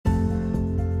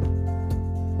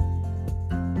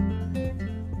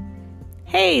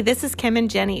Hey, this is Kim and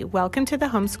Jenny. Welcome to the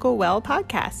Homeschool Well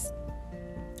podcast.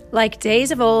 Like days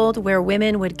of old, where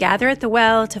women would gather at the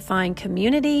well to find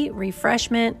community,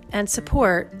 refreshment, and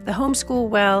support, the Homeschool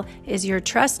Well is your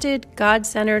trusted,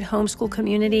 God-centered homeschool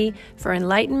community for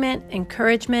enlightenment,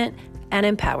 encouragement, and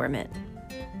empowerment.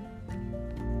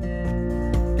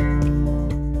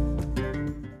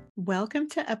 Welcome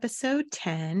to episode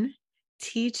 10,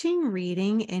 Teaching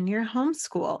Reading in Your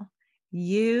Homeschool.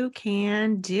 You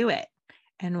can do it.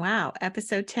 And wow,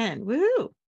 episode 10, woohoo!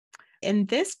 In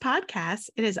this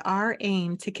podcast, it is our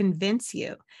aim to convince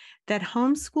you that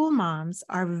homeschool moms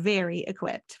are very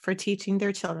equipped for teaching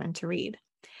their children to read.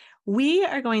 We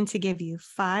are going to give you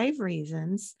 5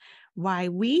 reasons why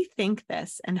we think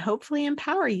this and hopefully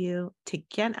empower you to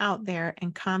get out there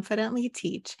and confidently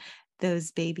teach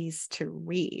those babies to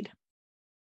read.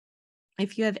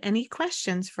 If you have any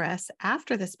questions for us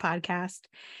after this podcast,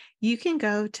 you can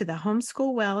go to the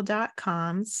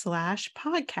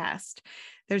homeschoolwell.com/podcast.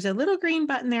 There's a little green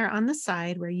button there on the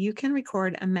side where you can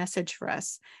record a message for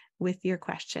us with your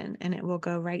question, and it will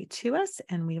go right to us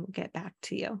and we will get back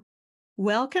to you.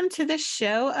 Welcome to the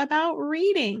show about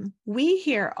reading. We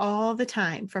hear all the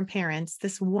time from parents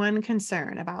this one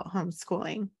concern about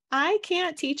homeschooling. I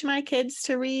can't teach my kids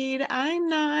to read. I'm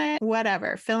not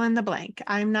whatever, fill in the blank.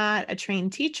 I'm not a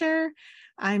trained teacher.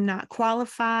 I'm not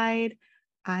qualified.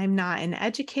 I'm not an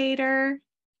educator.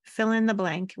 Fill in the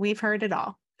blank. We've heard it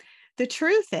all. The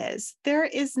truth is, there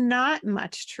is not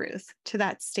much truth to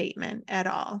that statement at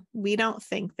all. We don't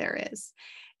think there is.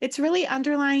 It's really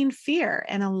underlying fear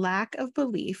and a lack of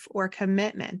belief or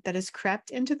commitment that has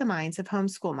crept into the minds of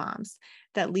homeschool moms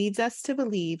that leads us to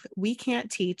believe we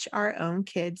can't teach our own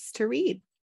kids to read.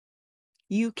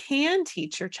 You can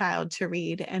teach your child to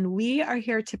read, and we are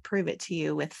here to prove it to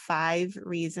you with 5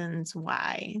 reasons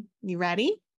why. You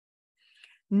ready?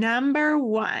 Number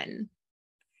 1,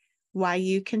 why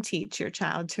you can teach your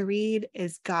child to read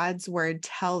is God's word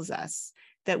tells us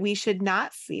that we should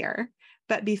not fear,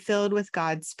 but be filled with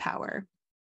God's power.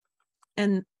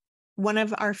 And one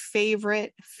of our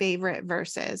favorite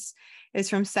verses is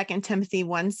from 2 Timothy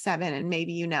 1:7, and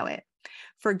maybe you know it.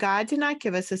 For God did not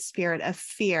give us a spirit of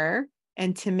fear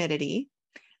and timidity,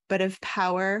 but of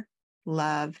power,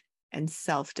 love, and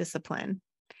self-discipline.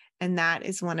 And that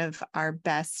is one of our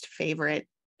best favorite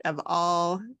of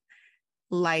all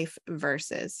life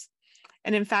verses.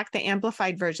 And in fact, the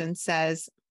Amplified Version says,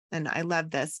 and I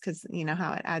love this because you know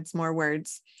how it adds more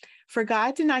words. For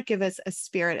God did not give us a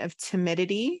spirit of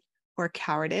timidity or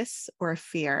cowardice or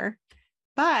fear,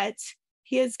 but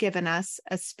he has given us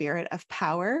a spirit of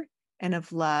power and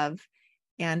of love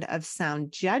and of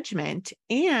sound judgment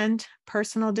and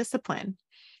personal discipline,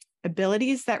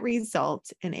 abilities that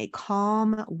result in a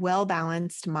calm,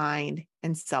 well-balanced mind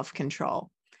and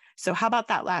self-control. So how about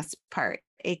that last part?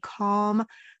 A calm,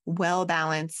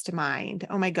 well-balanced mind.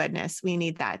 Oh my goodness, we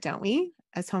need that, don't we?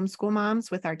 As homeschool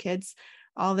moms with our kids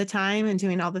all the time and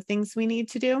doing all the things we need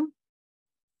to do.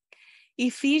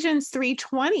 Ephesians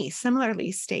 3:20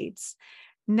 similarly states,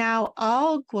 now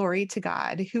all glory to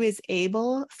God, who is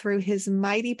able through his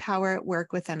mighty power at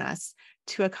work within us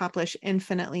to accomplish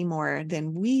infinitely more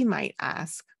than we might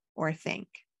ask or think.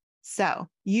 So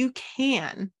we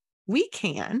can,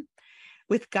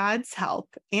 with God's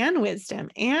help and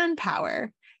wisdom and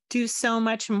power, do so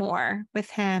much more with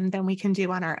him than we can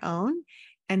do on our own,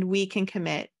 and we can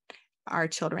commit our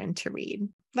children to read.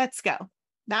 Let's go.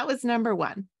 That was number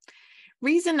 1.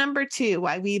 Reason number 2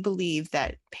 why we believe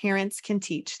that parents can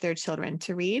teach their children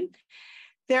to read.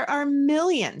 There are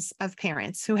millions of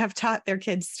parents who have taught their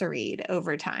kids to read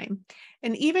over time.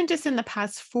 And even just in the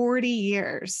past 40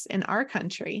 years in our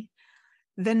country,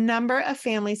 the number of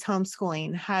families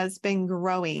homeschooling has been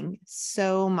growing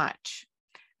so much.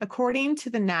 According to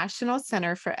the National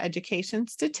Center for Education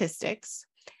Statistics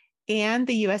and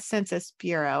the U.S. Census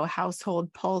Bureau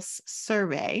Household Pulse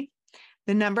Survey,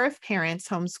 the number of parents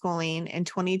homeschooling in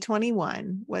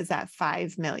 2021 was at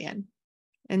 5 million.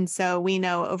 And so we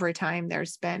know over time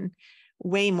there's been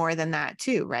way more than that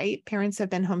too, right? Parents have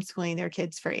been homeschooling their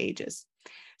kids for ages.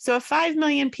 So if 5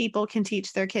 million people can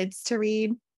teach their kids to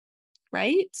read,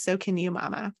 right? So can you,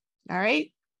 mama. All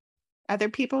right. Other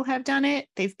people have done it.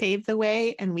 They've paved the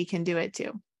way, and we can do it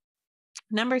too.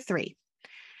 Number 3,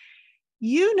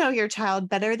 you know your child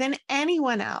better than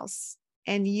anyone else,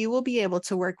 and you will be able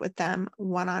to work with them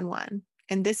one-on-one.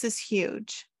 And this is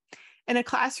huge. In a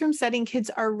classroom setting, kids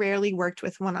are rarely worked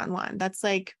with one-on-one. That's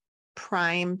like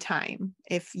prime time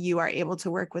if you are able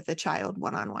to work with a child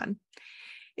one-on-one.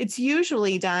 It's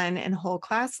usually done in a whole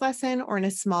class lesson or in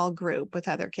a small group with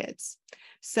other kids.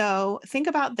 So think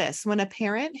about this. When a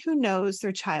parent who knows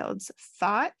their child's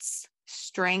thoughts,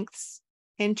 strengths,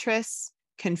 interests,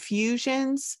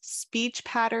 confusions, speech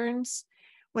patterns.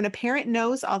 When a parent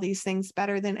knows all these things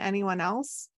better than anyone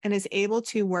else and is able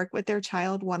to work with their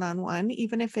child one-on-one,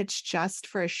 even if it's just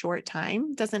for a short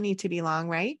time, doesn't need to be long,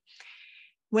 right?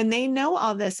 When they know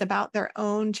all this about their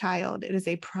own child, it is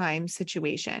a prime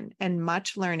situation and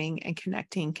much learning and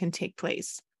connecting can take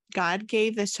place. God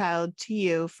gave this child to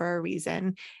you for a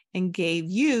reason and gave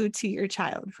you to your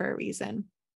child for a reason.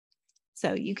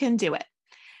 So you can do it.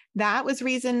 That was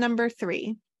reason number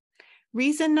 3.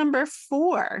 Reason number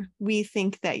 4, we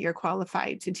think that you're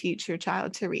qualified to teach your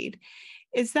child to read,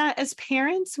 is that as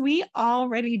parents, we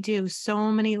already do so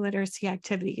many literacy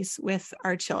activities with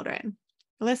our children.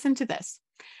 Listen to this.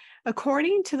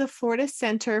 According to the Florida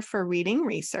Center for Reading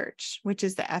Research, which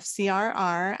is the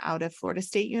FCRR out of Florida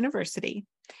State University,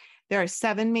 there are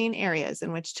 7 main areas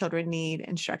in which children need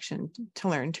instruction to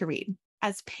learn to read.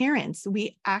 As parents,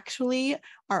 we actually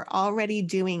are already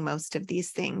doing most of these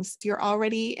things. You're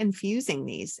already infusing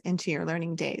these into your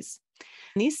learning days.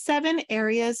 And these 7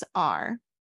 areas are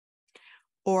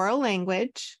oral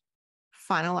language,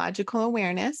 phonological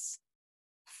awareness,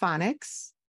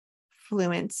 phonics,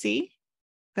 fluency,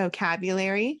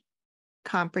 vocabulary,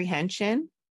 comprehension,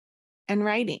 and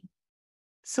writing.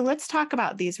 So let's talk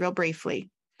about these real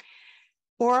briefly.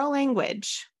 Oral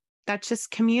language, that's just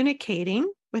communicating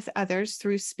with others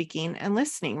through speaking and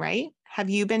listening, right? Have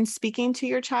you been speaking to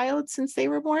your child since they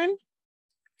were born?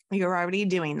 You're already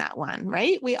doing that one,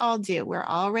 right? We all do. We're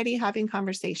already having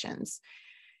conversations.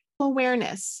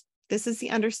 Awareness. This is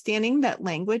the understanding that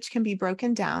language can be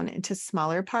broken down into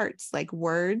smaller parts like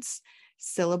words,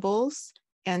 syllables,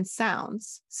 and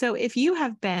sounds. So if you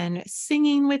have been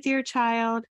singing with your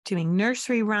child, doing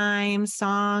nursery rhymes,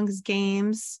 songs,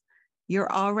 games,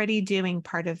 you're already doing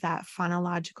part of that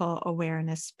phonological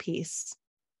awareness piece.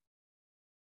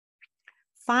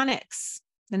 Phonics.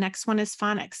 The next one is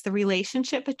phonics, the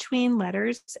relationship between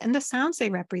letters and the sounds they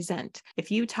represent.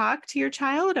 If you talk to your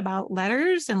child about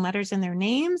letters and letters in their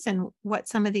names and what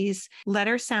some of these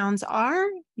letter sounds are,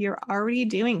 you're already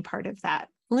doing part of that.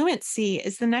 Fluency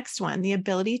is the next one, the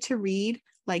ability to read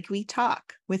like we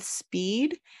talk with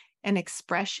speed and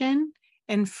expression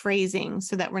and phrasing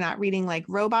so that we're not reading like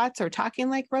robots or talking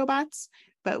like robots,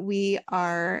 but we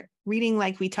are reading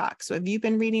like we talk. So if you've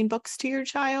been reading books to your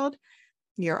child,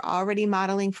 you're already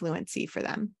modeling fluency for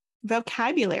them.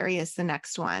 Vocabulary is the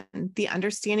next one, the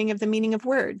understanding of the meaning of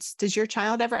words. Does your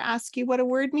child ever ask you what a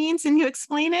word means and you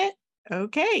explain it?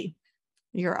 Okay,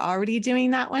 you're already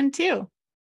doing that one too.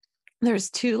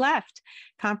 There's 2 left,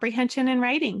 comprehension and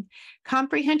writing.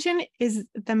 Comprehension is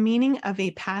the meaning of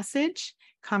a passage,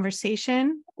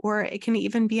 conversation, or it can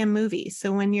even be a movie.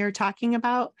 So when you're talking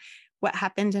about what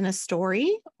happened in a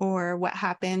story or what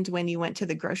happened when you went to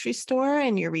the grocery store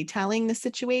and you're retelling the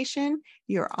situation,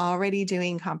 you're already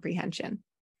doing comprehension.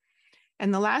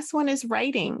 And the last one is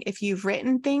writing. If you've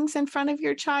written things in front of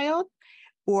your child,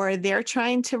 or they're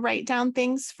trying to write down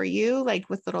things for you, like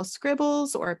with little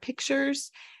scribbles or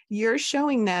pictures, you're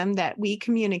showing them that we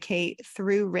communicate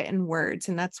through written words.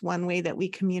 And that's one way that we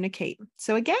communicate.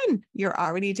 So again, you're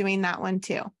already doing that one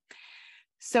too.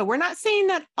 So we're not saying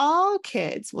that all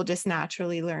kids will just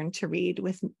naturally learn to read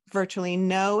with virtually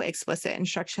no explicit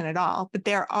instruction at all, but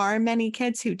there are many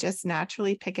kids who just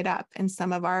naturally pick it up, and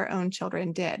some of our own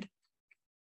children did.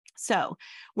 So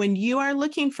when you are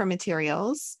looking for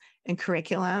materials and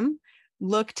curriculum,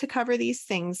 look to cover these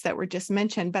things that were just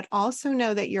mentioned, but also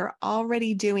know that you're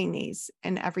already doing these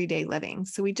in everyday living.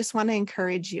 So we just want to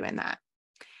encourage you in that.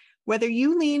 Whether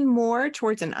you lean more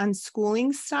towards an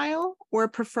unschooling style or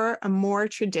prefer a more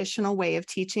traditional way of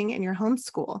teaching in your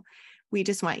homeschool, we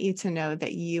just want you to know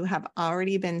that you have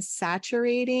already been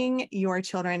saturating your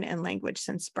children in language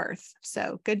since birth.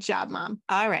 So good job, Mom.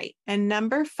 All right. And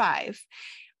number 5,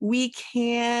 we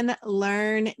can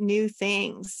learn new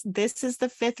things. This is the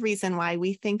 5th reason why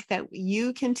we think that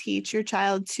you can teach your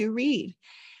child to read.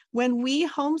 When we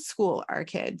homeschool our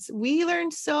kids, we learn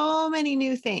so many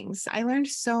new things. I learned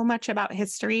so much about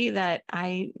history that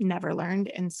I never learned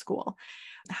in school.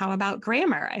 How about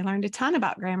grammar? I learned a ton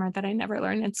about grammar that I never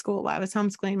learned in school while I was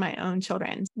homeschooling my own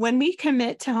children. When we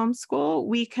commit to homeschool,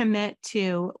 we commit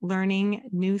to learning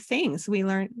new things. We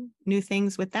learn new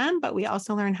things with them, but we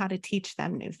also learn how to teach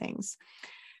them new things.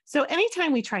 So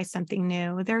anytime we try something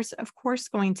new, there's of course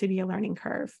going to be a learning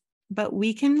curve, but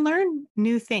we can learn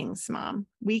new things, Mom.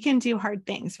 We can do hard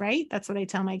things, right? That's what I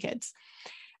tell my kids.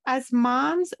 As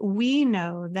moms, we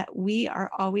know that we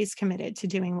are always committed to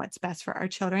doing what's best for our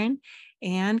children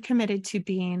and committed to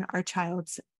being our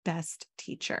child's best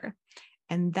teacher.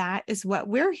 And that is what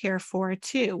we're here for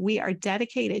too. We are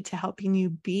dedicated to helping you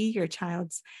be your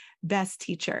child's best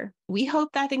teacher. We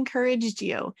hope that encouraged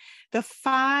you. The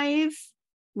 5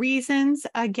 reasons,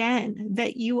 again,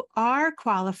 that you are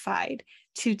qualified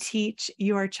to teach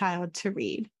your child to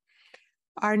read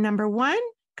are: number 1,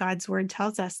 God's word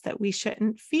tells us that we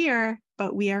shouldn't fear,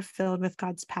 but we are filled with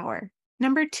God's power.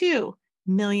 Number 2,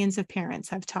 millions of parents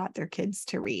have taught their kids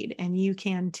to read, and you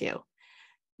can too.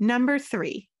 Number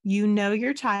 3, you know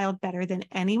your child better than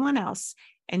anyone else,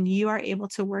 and you are able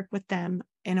to work with them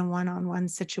in a one-on-one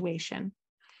situation.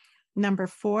 Number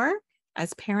 4,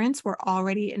 as parents, we're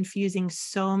already infusing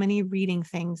so many reading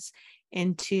things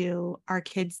into our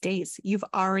kids' days. You've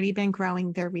already been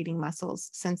growing their reading muscles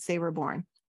since they were born.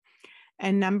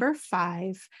 And number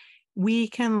 5, we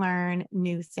can learn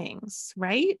new things,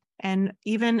 right? And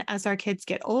even as our kids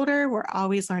get older, we're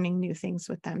always learning new things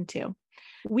with them too.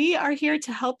 We are here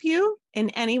to help you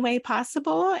in any way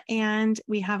possible. And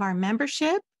we have our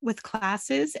membership with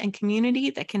classes and community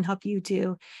that can help you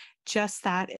do just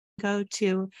that. Go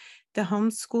to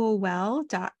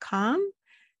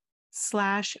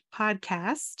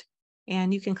thehomeschoolwell.com/podcast.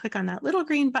 And you can click on that little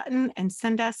green button and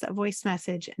send us a voice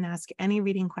message and ask any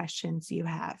reading questions you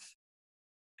have.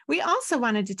 We also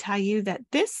wanted to tell you that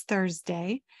this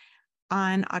Thursday,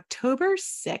 on October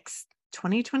 6th,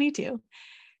 2022,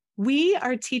 we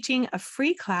are teaching a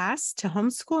free class to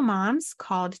homeschool moms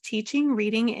called Teaching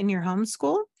Reading in Your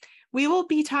Homeschool. We will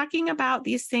be talking about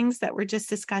these things that were just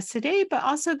discussed today, but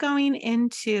also going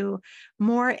into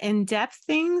more in-depth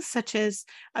things, such as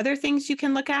other things you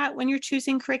can look at when you're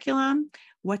choosing curriculum,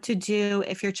 what to do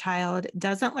if your child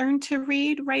doesn't learn to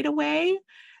read right away,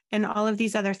 and all of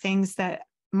these other things that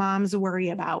moms worry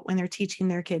about when they're teaching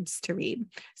their kids to read.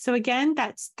 So again,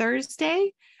 that's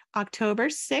Thursday, October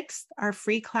 6th, our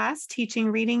free class, Teaching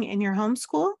Reading in Your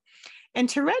Homeschool. And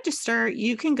to register,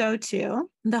 you can go to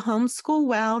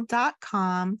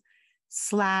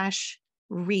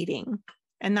thehomeschoolwell.com/reading.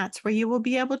 And that's where you will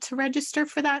be able to register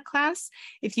for that class.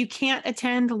 If you can't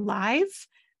attend live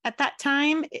at that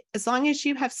time, as long as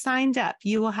you have signed up,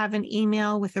 you will have an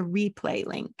email with a replay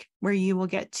link where you will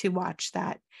get to watch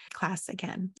that class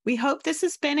again. We hope this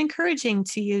has been encouraging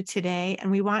to you today.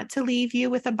 And we want to leave you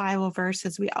with a Bible verse,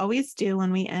 as we always do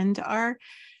when we end our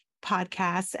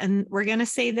podcast. And we're going to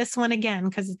say this one again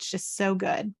because it's just so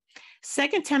good.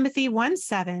 2 Timothy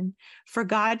 1:7, for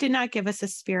God did not give us a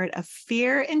spirit of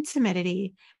fear and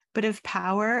timidity, but of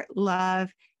power,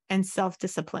 love, and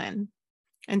self-discipline.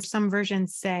 And some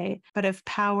versions say, but of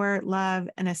power, love,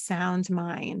 and a sound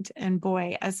mind. And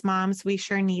boy, as moms, we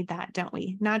sure need that, don't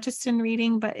we? Not just in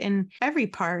reading, but in every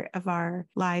part of our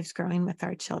lives growing with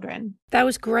our children. That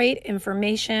was great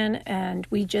information, and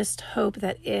we just hope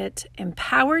that it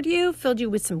empowered you, filled you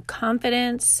with some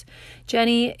confidence.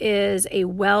 Jenny is a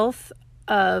wealth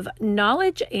of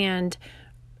knowledge and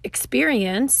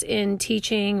experience in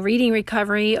teaching reading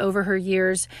recovery over her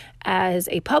years as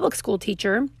a public school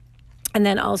teacher. And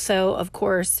then also, of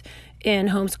course, in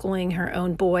homeschooling her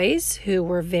own boys, who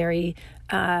were very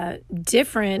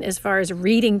different as far as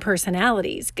reading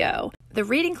personalities go. The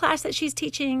reading class that she's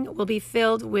teaching will be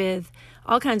filled with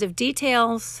all kinds of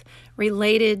details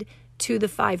related to the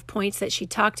 5 points that she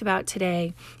talked about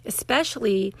today,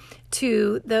 especially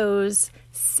to those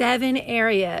 7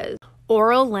 areas: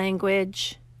 oral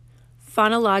language,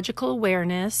 phonological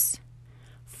awareness,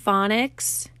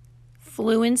 phonics,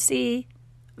 fluency,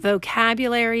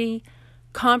 vocabulary,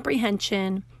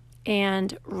 comprehension,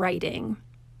 and writing.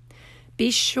 Be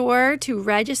sure to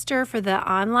register for the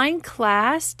online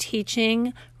class,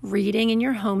 Teaching Reading in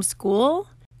Your Homeschool.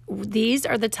 These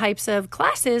are the types of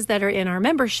classes that are in our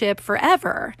membership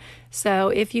forever. So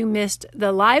if you missed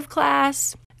the live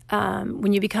class,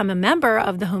 when you become a member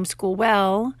of the Homeschool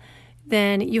Well,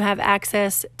 then you have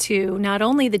access to not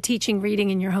only the Teaching Reading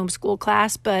in Your Homeschool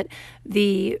class, but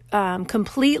the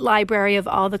complete library of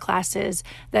all the classes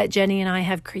that Jenny and I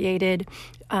have created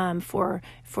for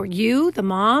you, the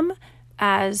mom,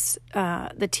 as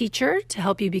the teacher, to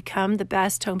help you become the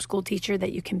best homeschool teacher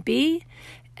that you can be.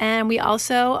 And we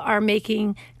also are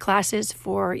making classes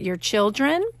for your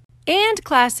children and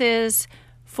classes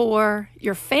for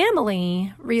your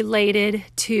family related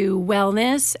to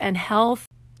wellness and health.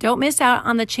 Don't miss out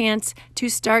on the chance to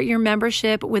start your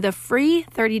membership with a free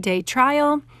 30-day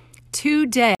trial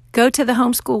today. Go to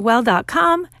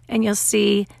thehomeschoolwell.com and you'll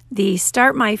see the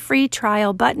Start My Free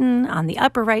Trial button on the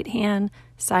upper right-hand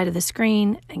side of the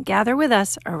screen and gather with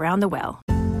us around the well.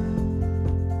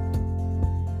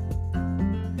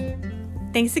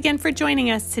 Thanks again for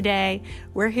joining us today.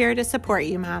 We're here to support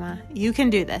you, Mama. You can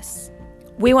do this.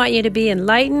 We want you to be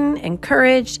enlightened,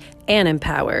 encouraged, and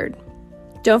empowered.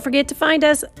 Don't forget to find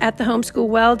us at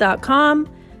thehomeschoolwell.com,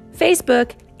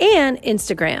 Facebook, and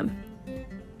Instagram.